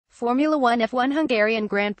Formula 1 F1 Hungarian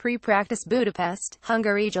Grand Prix Practice Budapest,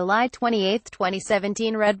 Hungary July 28,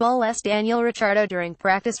 2017 Red Bull's Daniel Ricciardo during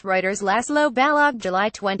practice Reuters Laszlo Balog July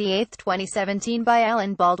 28, 2017 by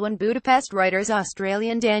Alan Baldwin Budapest Reuters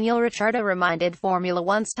Australian Daniel Ricciardo reminded Formula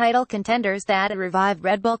 1's title contenders that a revived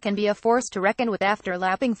Red Bull can be a force to reckon with after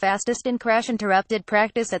lapping fastest in crash-interrupted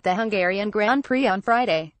practice at the Hungarian Grand Prix on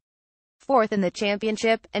Friday. Fourth in the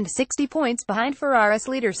championship, and 60 points behind Ferrari's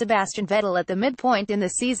leader Sebastian Vettel at the midpoint in the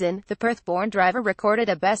season, the Perth-born driver recorded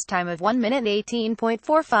a best time of 1 minute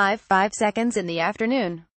 18.455 seconds in the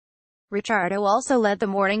afternoon. Ricciardo also led the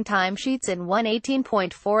morning timesheets in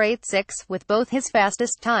 1:18.486, with both his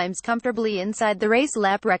fastest times comfortably inside the race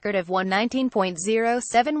lap record of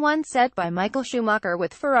 1:19.071 set by Michael Schumacher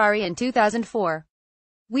with Ferrari in 2004.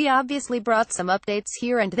 "We obviously brought some updates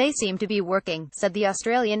here and they seem to be working," said the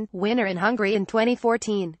Australian, winner in Hungary in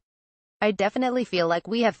 2014. "I definitely feel like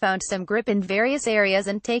we have found some grip in various areas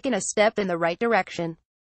and taken a step in the right direction.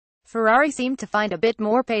 Ferrari seemed to find a bit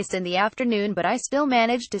more pace in the afternoon, but I still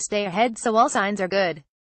managed to stay ahead, so all signs are good.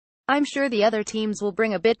 I'm sure the other teams will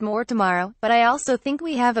bring a bit more tomorrow, but I also think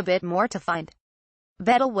we have a bit more to find."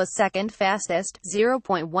 Vettel was second fastest,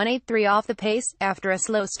 0.183 off the pace, after a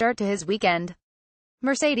slow start to his weekend.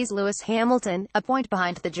 Mercedes' Lewis Hamilton, a point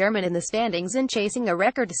behind the German in the standings and chasing a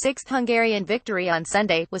record sixth Hungarian victory on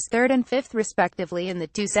Sunday, was third and fifth respectively in the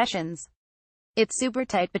two sessions. "It's super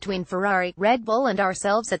tight between Ferrari, Red Bull and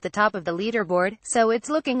ourselves at the top of the leaderboard, so it's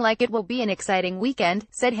looking like it will be an exciting weekend,"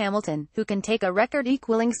 said Hamilton, who can take a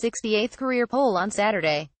record-equaling 68th career pole on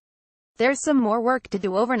Saturday. "There's some more work to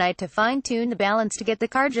do overnight to fine-tune the balance to get the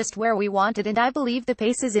car just where we want it, and I believe the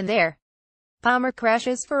pace is in there." Palmer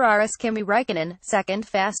crashes Ferrari's Kimi Räikkönen, second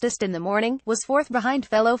fastest in the morning, was fourth behind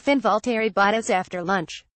fellow Finn Valtteri Bottas after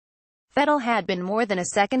lunch. Vettel had been more than a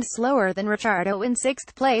second slower than Ricciardo in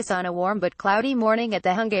sixth place on a warm but cloudy morning at the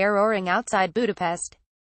Hungaroring outside Budapest.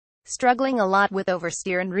 "Struggling a lot with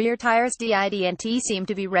oversteer and rear tires. Didn't seem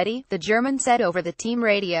to be ready," the German said over the team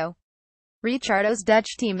radio. Ricciardo's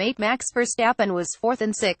Dutch teammate Max Verstappen was fourth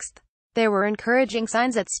and sixth. There were encouraging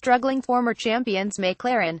signs at struggling former champions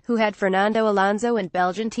McLaren, who had Fernando Alonso and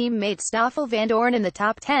Belgian teammate Stoffel Vandoorne in the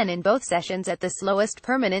top 10 in both sessions at the slowest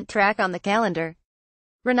permanent track on the calendar.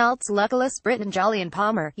 Renault's luckless Briton Jolyon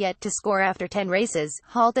Palmer, yet to score after 10 races,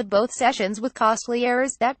 halted both sessions with costly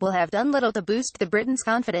errors that will have done little to boost the Briton's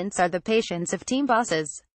confidence are the patience of team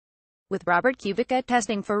bosses. With Robert Kubica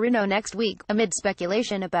testing for Renault next week, amid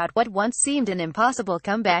speculation about what once seemed an impossible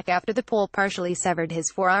comeback after the pole partially severed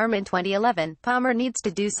his forearm in 2011, Palmer needs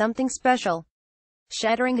to do something special.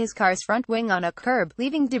 Shattering his car's front wing on a curb,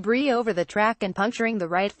 leaving debris over the track and puncturing the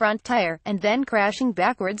right front tire, and then crashing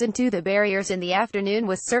backwards into the barriers in the afternoon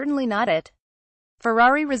was certainly not it.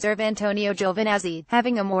 Ferrari reserve Antonio Giovinazzi,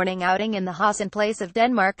 having a morning outing in the Haas in place of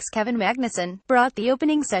Denmark's Kevin Magnussen, brought the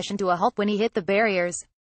opening session to a halt when he hit the barriers.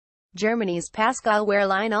 Germany's Pascal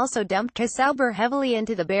Wehrlein also dumped his Sauber heavily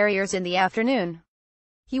into the barriers in the afternoon.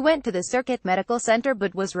 He went to the Circuit Medical Center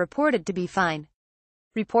but was reported to be fine.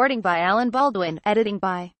 Reporting by Alan Baldwin, editing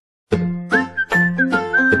by